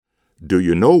Do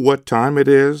you know what time it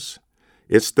is?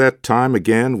 It's that time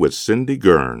again with Cindy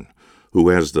Gurn, who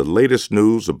has the latest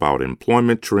news about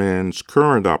employment trends,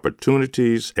 current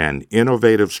opportunities, and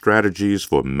innovative strategies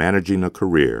for managing a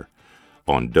career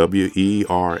on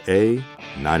WERA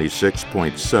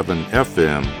 96.7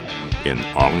 FM in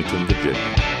Arlington,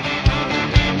 Virginia.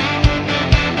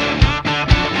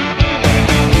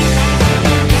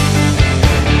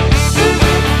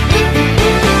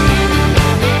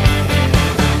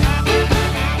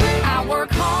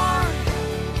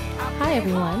 Hi,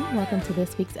 everyone. Welcome to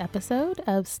this week's episode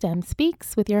of STEM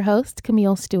Speaks with your host,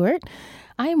 Camille Stewart.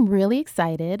 I am really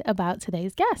excited about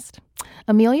today's guest.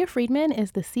 Amelia Friedman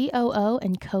is the COO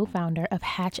and co-founder of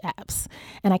Hatch Apps,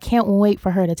 and I can't wait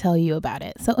for her to tell you about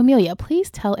it. So, Amelia,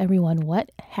 please tell everyone what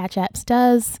Hatch Apps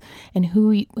does and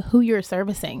who you're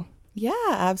servicing. Yeah,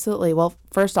 absolutely. Well,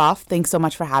 first off, thanks so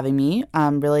much for having me.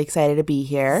 I'm really excited to be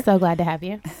here. So glad to have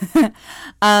you. Hatch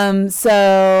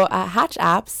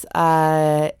Apps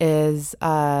is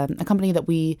a company that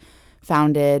we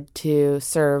founded to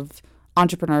serve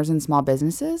entrepreneurs and small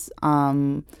businesses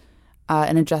and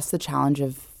address the challenge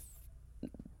of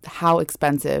how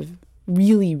expensive,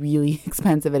 really, really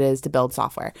expensive it is to build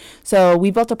software. So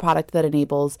we built a product that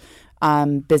enables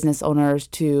business owners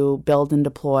to build and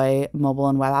deploy mobile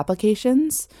and web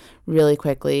applications really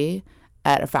quickly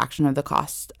at a fraction of the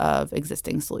cost of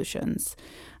existing solutions.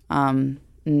 And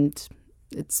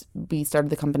we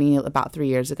started the company about 3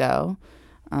 years ago,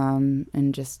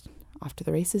 and just off to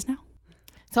the races now.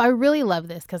 So I really love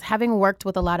this because having worked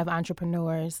with a lot of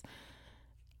entrepreneurs,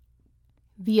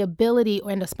 the ability,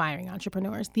 and aspiring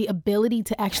entrepreneurs, the ability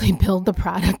to actually build the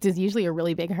product is usually a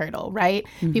really big hurdle, right?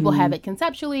 Mm-hmm. People have it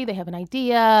conceptually, they have an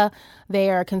idea, they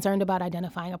are concerned about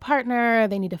identifying a partner,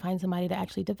 they need to find somebody to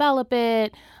actually develop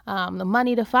it. The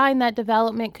money to find that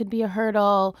development could be a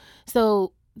hurdle.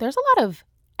 So there's a lot of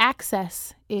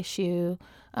access issue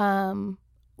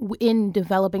in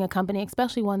developing a company,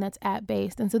 especially one that's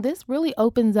app-based. And so this really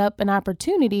opens up an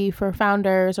opportunity for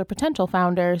founders or potential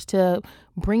founders to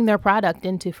bring their product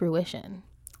into fruition.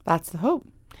 That's the hope.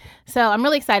 So I'm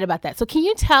really excited about that. So can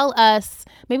you tell us,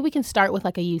 maybe we can start with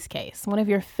like a use case, one of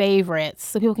your favorites,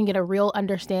 so people can get a real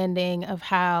understanding of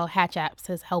how Hatch Apps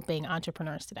is helping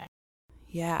entrepreneurs today.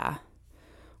 Yeah.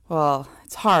 Well,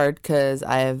 it's hard because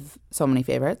I have so many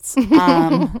favorites.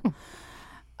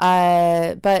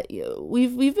 But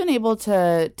we've been able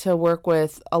to work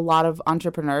with a lot of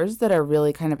entrepreneurs that are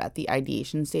really kind of at the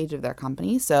ideation stage of their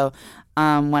company. So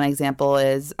one example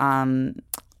is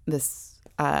this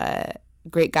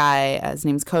great guy, his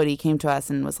name's Cody, came to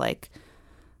us and was like,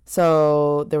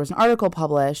 so there was an article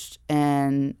published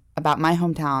about my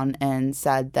hometown and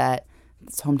said that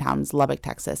this hometown is Lubbock,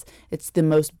 Texas. It's the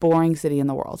most boring city in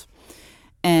the world.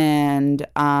 And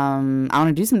I want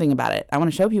to do something about it. I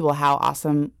want to show people how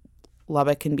awesome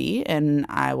Lubbock can be, and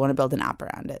I want to build an app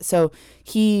around it. So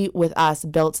he, with us,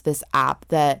 built this app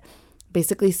that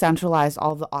basically centralized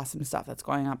all the awesome stuff that's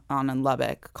going on in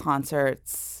Lubbock: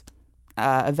 concerts,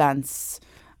 events,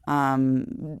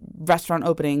 restaurant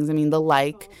openings, the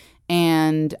like,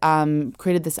 and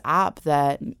created this app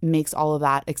that makes all of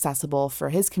that accessible for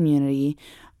his community.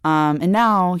 And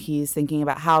now he's thinking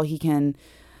about how he can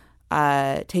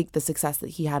take the success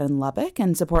that he had in Lubbock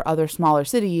and support other smaller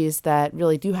cities that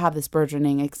really do have this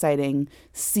burgeoning, exciting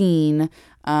scene,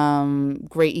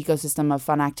 great ecosystem of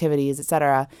fun activities,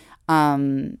 etc.,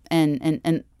 and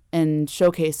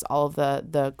showcase all of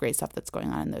the great stuff that's going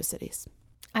on in those cities.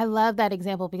 I love that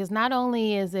example because not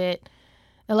only is it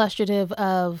illustrative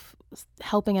of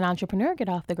helping an entrepreneur get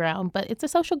off the ground, but it's a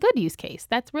social good use case.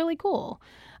 That's really cool.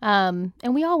 And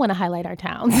we all want to highlight our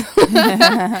towns. So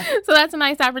that's a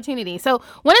nice opportunity. So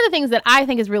one of the things that I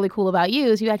think is really cool about you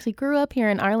is you actually grew up here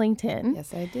in Arlington.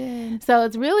 Yes, I did. So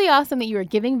it's really awesome that you are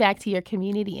giving back to your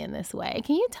community in this way.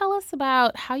 Can you tell us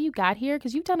about how you got here?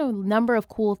 Because you've done a number of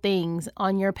cool things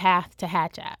on your path to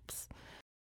Hatch Apps.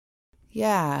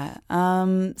 Yeah.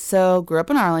 So grew up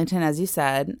in Arlington, as you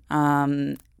said.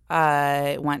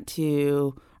 I went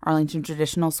to Arlington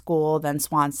Traditional School, then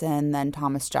Swanson, then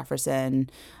Thomas Jefferson,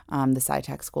 the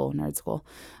Sci-Tech school, nerd school.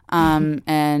 And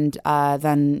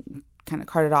then kind of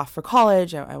carted off for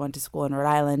college. I went to school in Rhode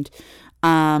Island.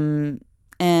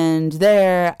 And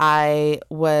there I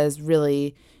was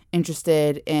really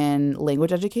interested in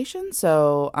language education.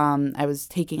 So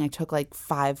I took like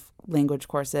 5 language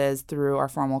courses through our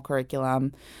formal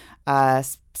curriculum,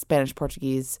 Spanish,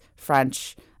 Portuguese,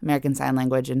 French, American Sign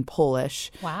Language, and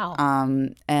Polish. Wow.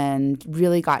 And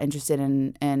really got interested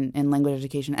in language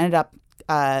education. Ended up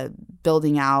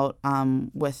building out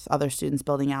with other students,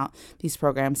 building out these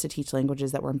programs to teach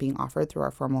languages that weren't being offered through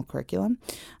our formal curriculum.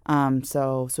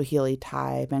 So Swahili,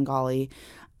 Thai, Bengali.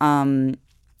 And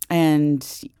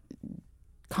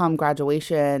come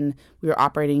graduation, we were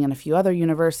operating in a few other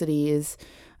universities,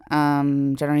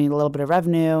 generating a little bit of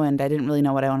revenue, and I didn't really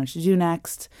know what I wanted to do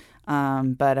next.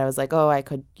 But I was like, I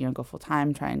could, go full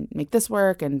time, try and make this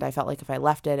work. And I felt like if I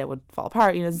left it, it would fall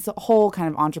apart. It's a whole kind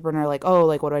of entrepreneur, what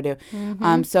do I do?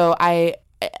 Mm-hmm. So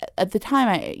at the time,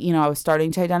 I was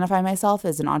starting to identify myself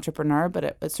as an entrepreneur,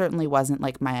 but it certainly wasn't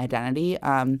like my identity.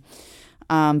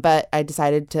 But I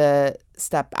decided to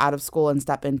step out of school and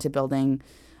step into building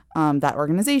that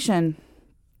organization,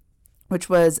 which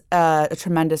was a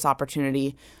tremendous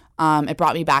opportunity. It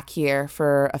brought me back here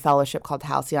for a fellowship called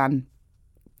Halcyon,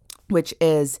 which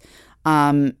is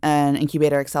an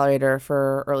incubator accelerator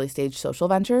for early stage social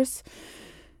ventures.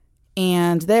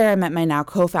 And there I met my now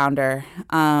co-founder.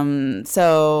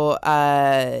 So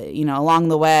along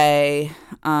the way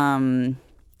in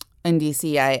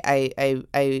DC,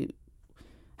 I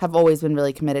have always been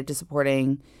really committed to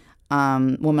supporting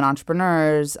women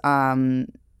entrepreneurs.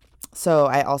 So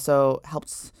I also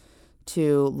helped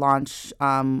to launch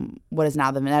what is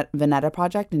now the Veneta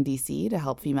Project in DC to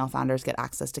help female founders get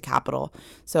access to capital.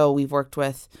 So we've worked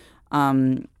with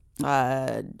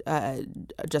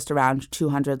just around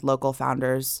 200 local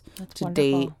founders to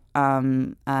date,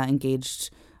 engaged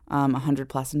 100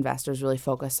 plus investors, really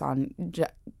focused on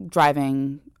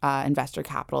driving investor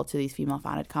capital to these female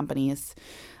founded companies.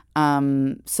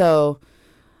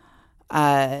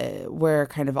 Where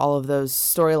kind of all of those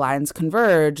storylines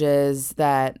converge is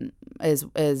my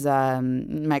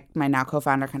now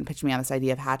co-founder kind of pitched me on this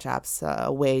idea of Hatch Apps,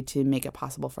 a way to make it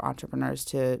possible for entrepreneurs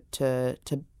to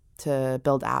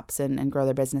build apps and grow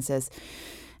their businesses.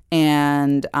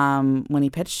 And when he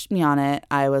pitched me on it,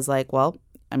 I was like, well,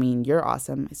 I mean, you're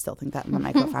awesome. I still think that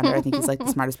my co-founder, I think he's like the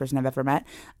smartest person I've ever met.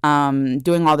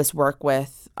 Doing all this work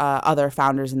with other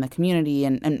founders in the community,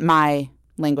 and my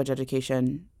language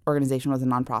education organization was a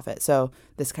nonprofit. So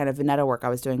this kind of Veneta work I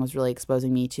was doing was really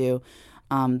exposing me to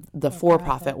the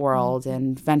for-profit world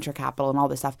and venture capital and all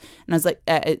this stuff. And I was like,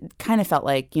 it kind of felt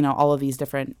like, all of these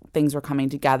different things were coming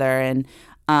together and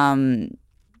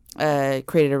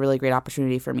created a really great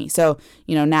opportunity for me. So,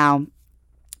 now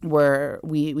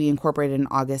we incorporated in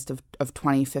August of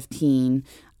 2015.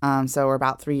 So we're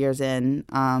about 3 years in,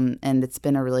 and it's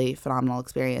been a really phenomenal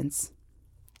experience.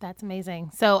 That's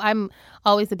amazing. So I'm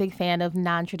always a big fan of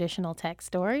non-traditional tech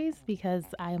stories because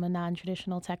I am a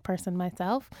non-traditional tech person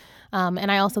myself.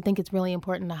 And I also think it's really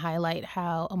important to highlight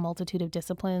how a multitude of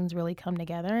disciplines really come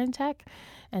together in tech,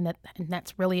 and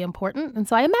that's really important. And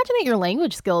so I imagine that your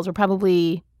language skills are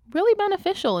probably really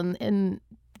beneficial in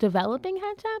developing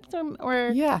Hatch Apps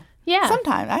or Yeah.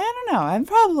 Sometimes. I don't know. I'm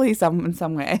probably in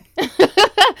some way.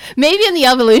 Maybe in the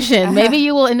evolution. Maybe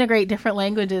you will integrate different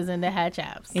languages into Hatch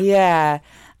Apps. Yeah.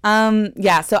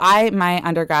 So my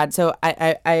undergrad, so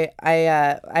I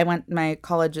went my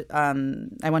college,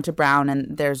 I went to Brown,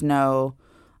 and there's no,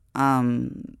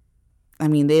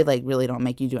 they really don't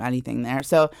make you do anything there.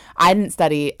 So I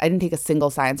didn't take a single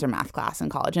science or math class in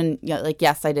college. And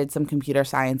yes, I did some computer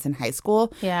science in high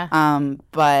school. Yeah.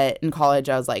 But in college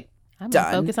I was like, I'm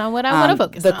done. Focus on what I want to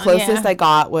focus on. The closest I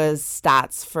got was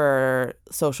stats for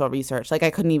social research. Like I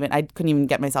couldn't even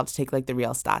get myself to take the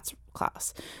real stats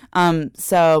class.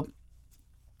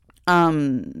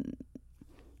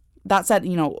 That said,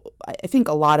 I think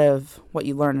a lot of what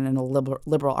you learn in a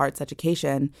liberal arts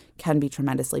education can be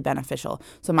tremendously beneficial.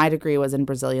 So my degree was in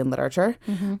Brazilian literature.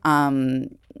 Mm-hmm.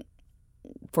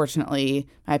 Fortunately,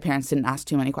 my parents didn't ask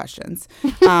too many questions.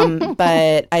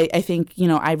 But I think,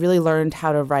 I really learned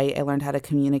how to write. I learned how to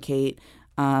communicate.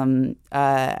 I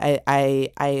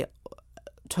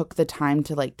took the time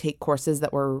to take courses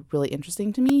that were really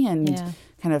interesting to me and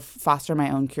kind of foster my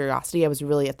own curiosity. I was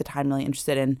really at the time really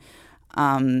interested in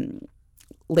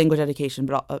language education,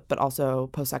 but also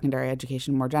post-secondary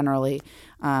education more generally.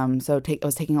 I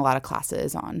was taking a lot of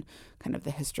classes on kind of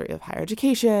the history of higher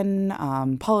education,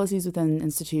 policies within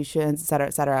institutions,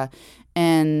 et cetera,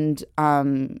 and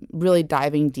really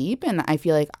diving deep. And I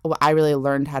feel like what I really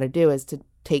learned how to do is to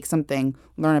take something,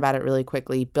 learn about it really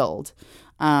quickly, build.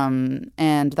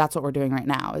 And that's what we're doing right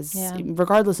now is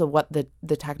regardless of what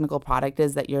the technical product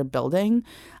is that you're building,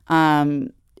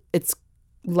 it's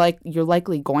like you're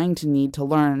likely going to need to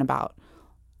learn about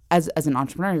as an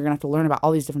entrepreneur, you're gonna have to learn about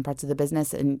all these different parts of the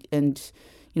business and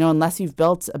unless you've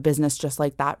built a business just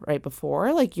like that right before,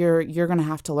 you're gonna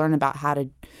have to learn about how to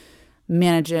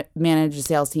manage a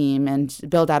sales team and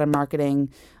build out a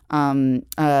marketing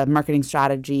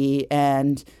strategy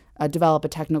and develop a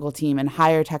technical team and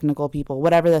hire technical people,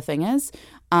 whatever the thing is.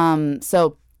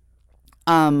 So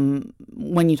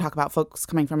when you talk about folks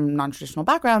coming from non-traditional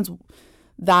backgrounds,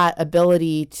 that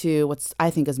ability to, what's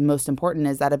I think is most important,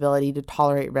 is that ability to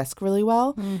tolerate risk really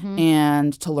well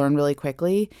and to learn really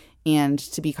quickly and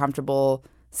to be comfortable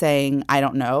saying, I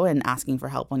don't know, and asking for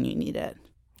help when you need it.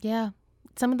 Yeah.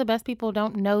 Some of the best people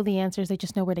don't know the answers. They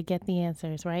just know where to get the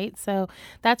answers, right? So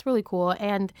that's really cool.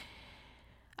 And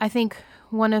I think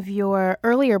one of your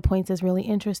earlier points is really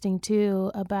interesting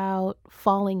too, about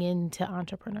falling into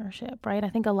entrepreneurship, right? I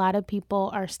think a lot of people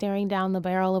are staring down the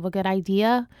barrel of a good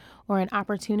idea or an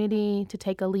opportunity to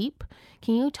take a leap.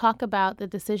 Can you talk about the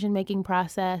decision-making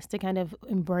process to kind of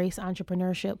embrace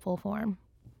entrepreneurship full form?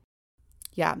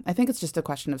 Yeah, I think it's just a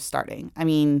question of starting. I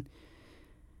mean,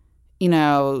 you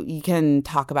know, you can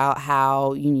talk about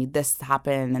how you need this to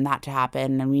happen and that to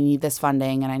happen, and we need this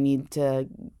funding, and I need to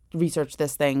research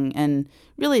this thing, and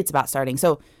really it's about starting.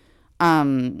 So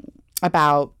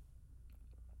about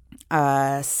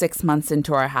 6 months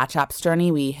into our Hatch Apps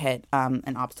journey, we hit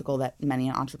an obstacle that many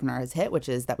an entrepreneur has hit, which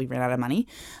is that we ran out of money.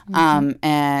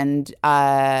 And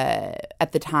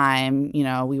at the time, you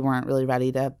know, we weren't really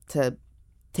ready to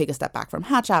take a step back from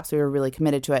Hatch Apps. We were really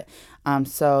committed to it.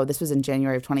 So this was in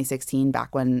January of 2016,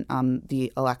 back when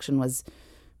the election was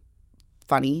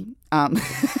funny.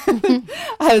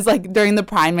 I was like during the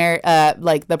primary,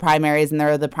 the primaries, and there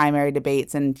were the primary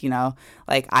debates, and, you know,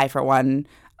 like I, for one,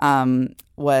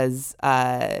 was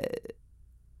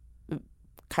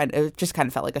kind of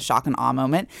felt like a shock and awe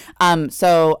moment.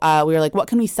 So we were like, what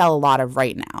can we sell a lot of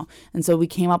right now? And so we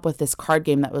came up with this card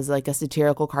game that was like a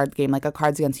satirical card game, like a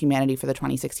Cards Against Humanity for the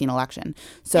 2016 election.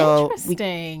 So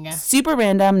interesting. Super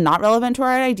random, not relevant to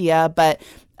our idea, but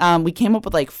we came up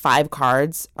with like 5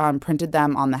 cards, printed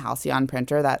them on the Halcyon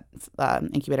printer that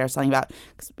Incubator I was telling you about.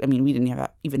 'Cause, I mean, we didn't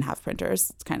even have printers.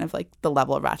 It's kind of like the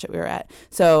level of ratchet we were at.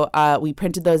 So we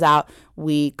printed those out.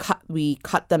 We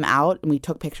cut them out, and we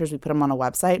took pictures. We put them on a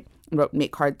website, wrote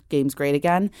 "Make Card Games Great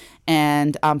Again,"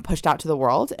 and pushed out to the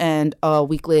world. And a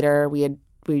week later, we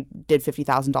did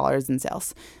 $50,000 in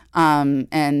sales.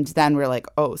 And then we're like,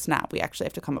 oh snap, we actually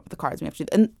have to come up with the cards. We have to,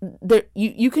 and there,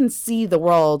 you can see the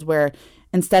world where,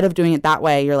 instead of doing it that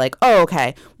way, you're like, oh,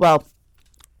 okay, well,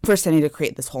 first I need to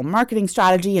create this whole marketing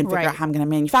strategy and figure out how I'm going to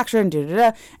manufacture and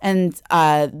da-da-da. And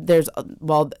I'm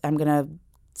going to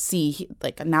see,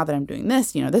 like, now that I'm doing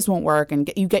this, you know, this won't work. And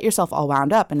you get yourself all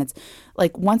wound up. And it's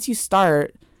like, once you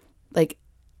start, like,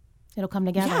 it'll come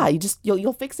together. Yeah,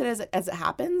 you'll fix it as it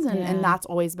happens. And that's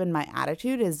always been my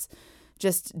attitude, is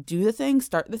just do the thing,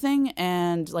 start the thing,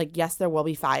 and like, yes, there will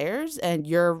be fires, and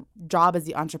your job as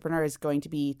the entrepreneur is going to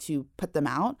be to put them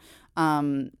out.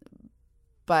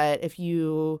 But if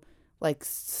you like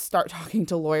start talking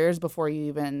to lawyers before you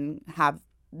even have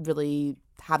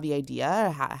the idea,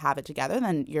 have it together,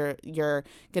 then you're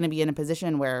going to be in a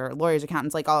position where lawyers,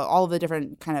 accountants, like all of the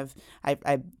different kind of,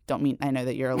 I don't mean, I know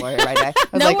that you're a lawyer, right? I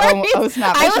was like, oh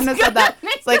snap, I shouldn't have said that.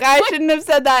 It's like, I shouldn't have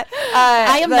said that.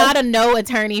 I am not a no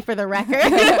attorney, for the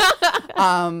record.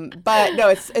 But no,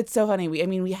 it's so funny.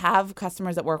 We have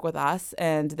customers that work with us,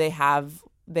 and they have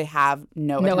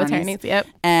no attorneys. Yep.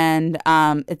 And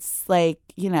it's like,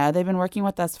 you know, they've been working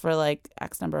with us for like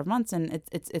X number of months, and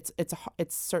it's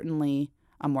certainly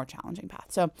a more challenging path.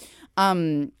 So,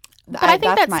 but I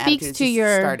think that speaks to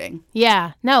your starting.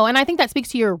 Yeah, no, and I think that speaks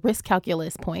to your risk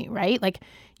calculus point, right? Like,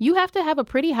 you have to have a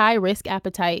pretty high risk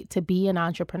appetite to be an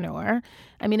entrepreneur.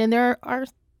 I mean, and there are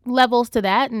levels to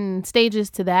that and stages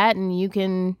to that, and you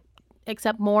can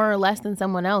accept more or less than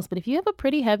someone else. But if you have a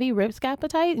pretty heavy risk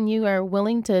appetite and you are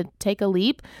willing to take a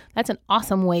leap, that's an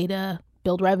awesome way to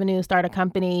build revenue, start a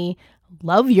company.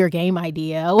 Love your game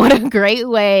idea. What a great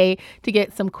way to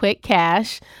get some quick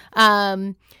cash.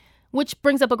 Which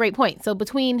brings up a great point. So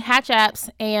between Hatch Apps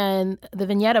and the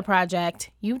Vignetta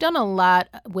Project, you've done a lot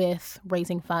with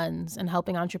raising funds and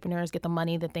helping entrepreneurs get the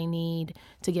money that they need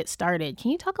to get started.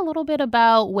 Can you talk a little bit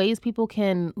about ways people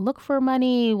can look for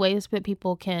money, ways that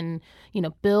people can, you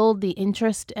know, build the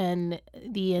interest and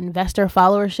the investor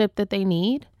followership that they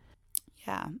need?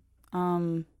 Yeah.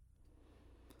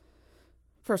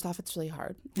 First off, it's really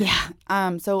hard. Yeah.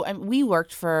 So we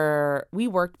worked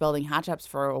building Hatch Apps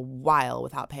for a while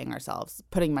without paying ourselves,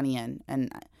 putting money in,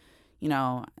 and you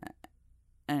know,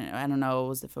 I don't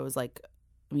know if it was like,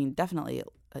 I mean, definitely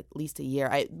at least a year.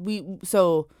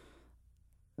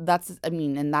 That's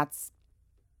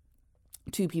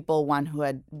 2 people, one who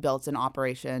had built an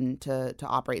operation to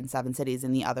operate in 7 cities,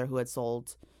 and the other who had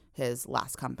sold his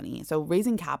last company. So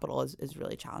raising capital is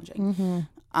really challenging.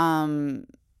 Mm-hmm.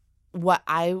 What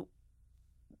I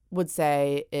would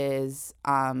say is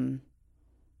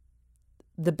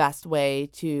the best way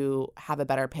to have a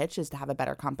better pitch is to have a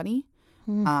better company.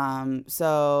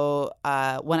 So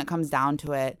when it comes down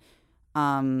to it,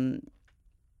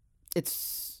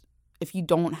 it's if you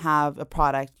don't have a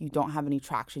product, you don't have any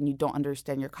traction, you don't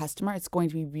understand your customer, it's going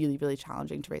to be really, really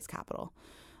challenging to raise capital.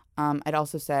 I'd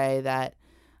also say that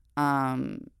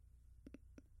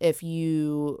if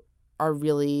you are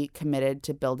really committed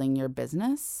to building your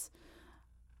business,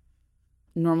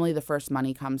 normally the first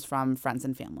money comes from friends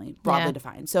and family, broadly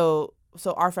defined. So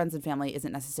our friends and family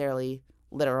isn't necessarily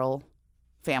literal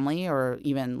family or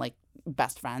even like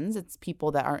best friends. It's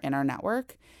people that are in our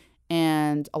network.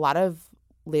 And a lot of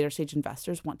later stage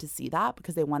investors want to see that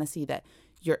because they want to see that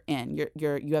you're in,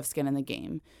 you have skin in the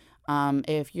game.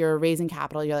 If you're raising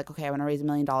capital, you're like, okay, I want to raise $1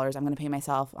 million. I'm going to pay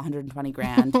myself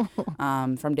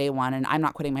 $120,000 from day one, and I'm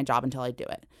not quitting my job until I do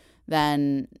it.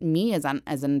 Then me as an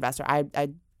investor,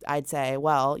 I'd say,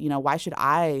 well, why should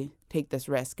I take this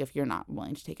risk if you're not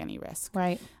willing to take any risk?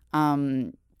 Right.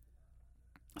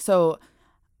 So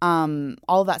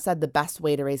all of that said, the best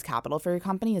way to raise capital for your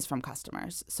company is from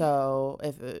customers. So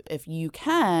if you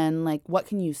can, like, what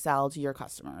can you sell to your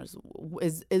customers?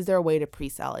 Is there a way to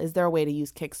pre-sell? Is there a way to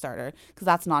use Kickstarter? Because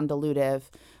that's non-dilutive.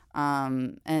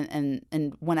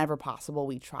 And whenever possible,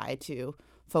 we try to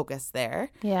focus there.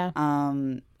 Yeah.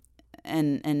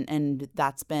 And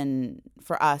that's been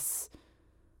for us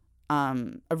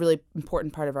a really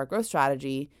important part of our growth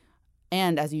strategy.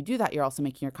 And as you do that, you're also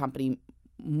making your company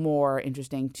more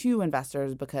interesting to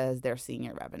investors because they're seeing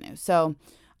your revenue. So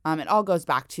it all goes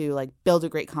back to like build a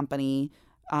great company,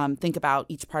 think about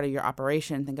each part of your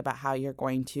operation, think about how you're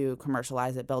going to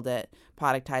commercialize it, build it,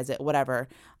 productize it, whatever,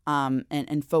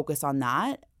 and focus on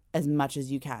that as much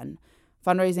as you can.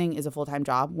 Fundraising is a full-time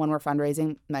job. When we're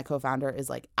fundraising, my co-founder is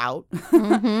like out.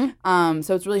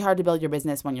 So it's really hard to build your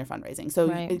business when you're fundraising. So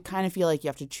you kind of feel like you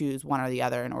have to choose one or the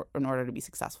other in order to be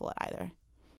successful at either.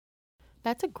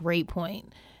 That's a great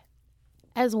point,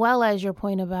 as well as your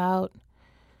point about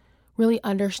really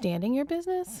understanding your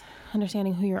business,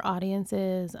 understanding who your audience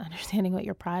is, understanding what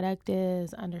your product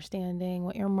is, understanding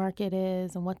what your market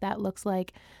is and what that looks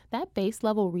like. That base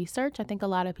level research, I think a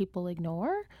lot of people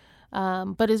ignore,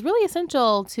 but is really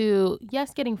essential to,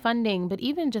 yes, getting funding, but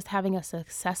even just having a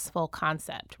successful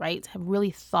concept, right? To have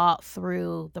really thought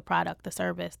through the product, the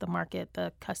service, the market,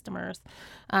 the customers.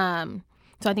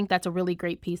 So I think that's a really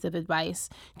great piece of advice.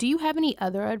 Do you have any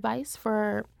other advice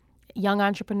for young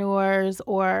entrepreneurs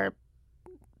or,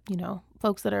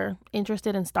 folks that are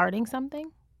interested in starting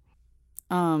something?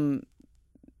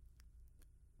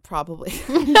 Probably.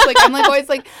 I'm always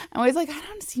like, I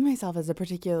don't see myself as a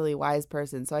particularly wise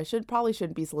person, so I probably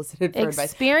shouldn't be solicited for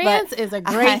advice. Experience is a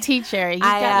great teacher. You've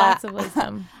got lots of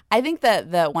wisdom. I think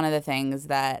that one of the things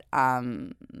that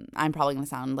I'm probably going to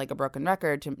sound like a broken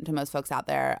record to most folks out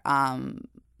there,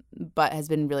 but has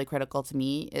been really critical to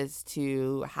me is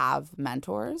to have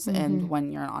mentors. Mm-hmm. And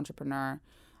when you're an entrepreneur,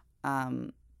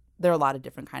 there are a lot of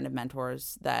different kind of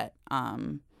mentors that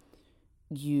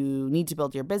you need to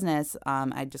build your business.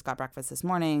 I just got breakfast this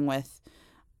morning with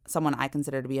someone I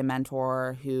consider to be a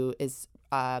mentor who is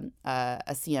a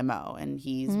CMO, and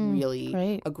he's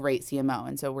really a great CMO.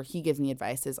 And so where he gives me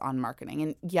advice is on marketing.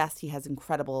 And yes, he has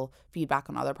incredible feedback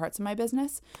on other parts of my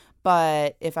business.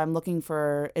 But if I'm looking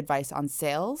for advice on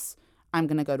sales, I'm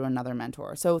going to go to another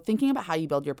mentor. So thinking about how you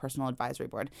build your personal advisory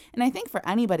board. And I think for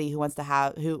anybody who wants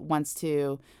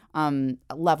to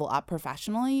level up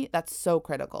professionally, that's so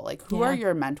critical. Like, who are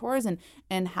your mentors,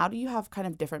 and how do you have kind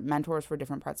of different mentors for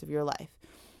different parts of your life?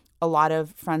 A lot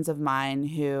of friends of mine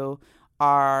who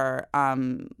are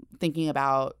thinking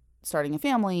about starting a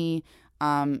family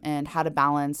and how to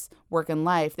balance work and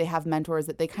life, they have mentors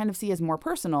that they kind of see as more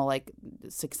personal, like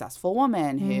a successful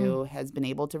woman who has been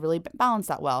able to really balance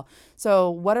that well.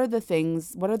 So what are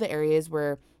the areas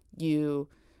where you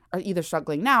are either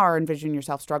struggling now or envision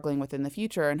yourself struggling within the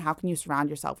future, and how can you surround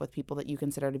yourself with people that you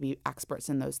consider to be experts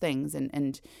in those things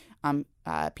and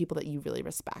people that you really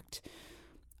respect?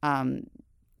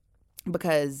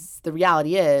 Because the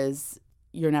reality is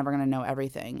you're never going to know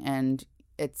everything, and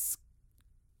it's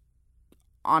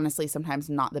honestly sometimes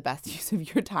not the best use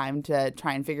of your time to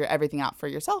try and figure everything out for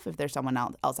yourself if there's someone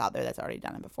else out there that's already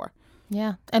done it before.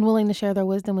 Yeah, and willing to share their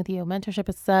wisdom with you. Mentorship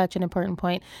is such an important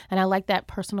point, and I like that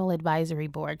personal advisory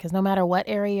board, because no matter what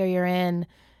area you're in,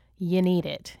 you need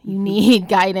it. You need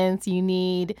guidance. You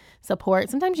need support.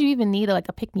 Sometimes you even need a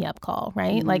pick-me-up call,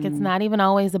 right? Like, it's not even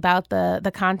always about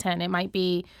the content. It might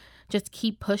be just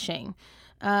keep pushing.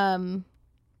 So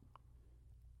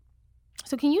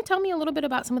can you tell me a little bit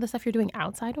about some of the stuff you're doing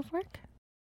outside of work?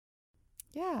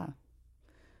 Yeah.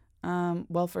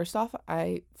 Well, first off,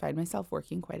 I find myself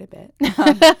working quite a bit.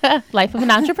 Life of an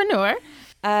entrepreneur.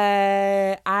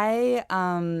 I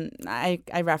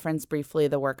referenced briefly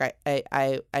the work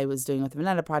I was doing with the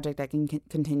Veneta project. I can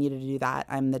continue to do that.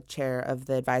 I'm the chair of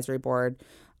the advisory board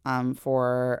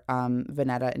for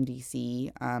Veneta in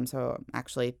DC. So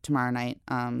actually tomorrow night,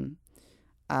 I'm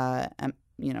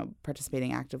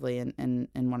participating actively in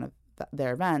one of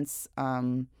their events,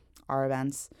 our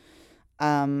events.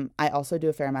 I also do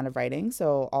a fair amount of writing,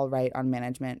 so I'll write on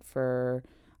management for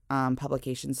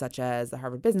publications such as the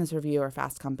Harvard Business Review or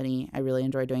Fast Company. I really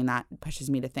enjoy doing that. It pushes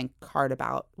me to think hard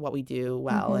about what we do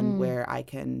well and where I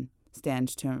can stand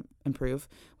to improve,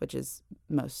 which is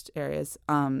most areas.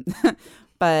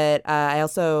 But I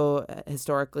also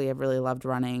historically have really loved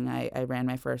running. I ran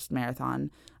my first marathon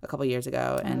a couple years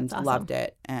ago and loved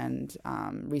it. And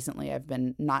recently I've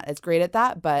been not as great at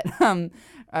that, but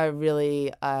I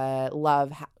really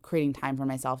love creating time for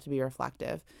myself to be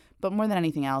reflective. But more than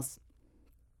anything else,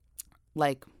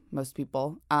 like most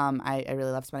people, I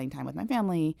really love spending time with my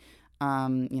family.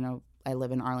 I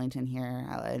live in Arlington here,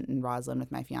 in Roslyn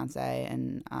with my fiance,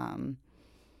 and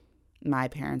my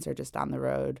parents are just down the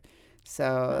road.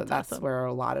 So that's awesome. Where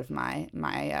a lot of my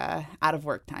out of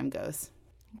work time goes.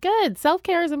 Good.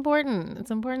 Self-care is important.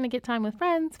 It's important to get time with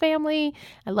friends, family.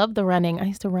 I love the running. I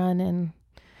used to run and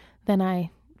then I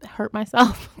hurt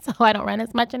myself, so I don't run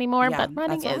as much anymore. But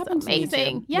running is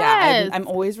amazing. Yes. I'm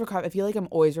always I feel like I'm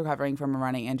always recovering from a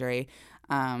running injury.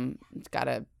 Got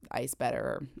to ice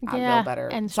better, Advil better,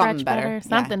 and something stretch better,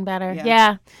 something better.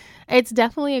 Yeah, it's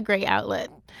definitely a great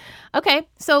outlet. Okay,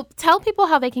 so tell people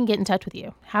how they can get in touch with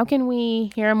you. How can we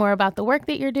hear more about the work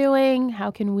that you're doing?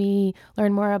 How can we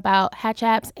learn more about Hatch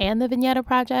Apps and the Veneta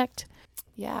project?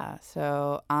 Yeah,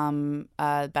 so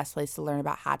best place to learn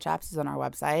about Hatch Apps is on our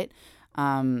website,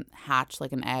 hatch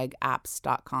like an egg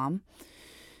apps.com.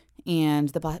 And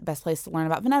the best place to learn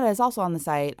about Veneta is also on the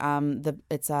site.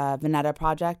 It's a Veneta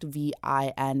project,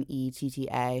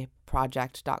 VINETTA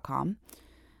project.com.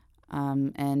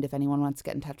 And if anyone wants to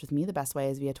get in touch with me, the best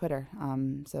way is via Twitter.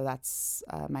 So that's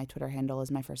my Twitter handle is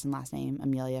my first and last name,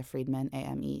 Amelia Friedman,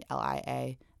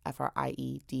 AMELIA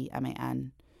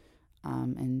FRIEDMAN.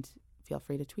 And feel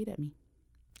free to tweet at me.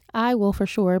 I will for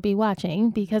sure be watching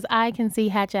because I can see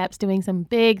Hatch Apps doing some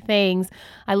big things.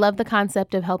 I love the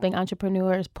concept of helping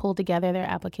entrepreneurs pull together their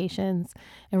applications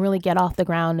and really get off the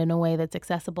ground in a way that's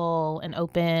accessible and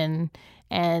open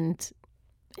and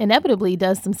inevitably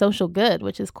does some social good,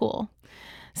 which is cool.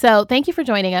 So thank you for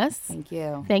joining us. Thank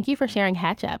you. Thank you for sharing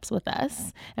Hatch Apps with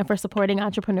us and for supporting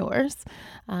entrepreneurs.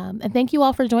 And thank you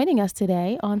all for joining us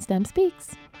today on STEM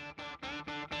Speaks.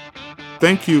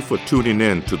 Thank you for tuning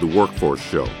in to the Workforce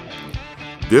Show.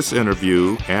 This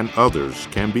interview and others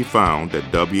can be found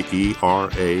at WERA.FM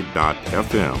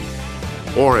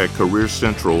or at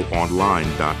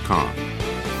CareerCentralOnline.com.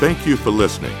 Thank you for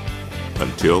listening.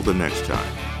 Until the next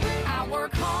time.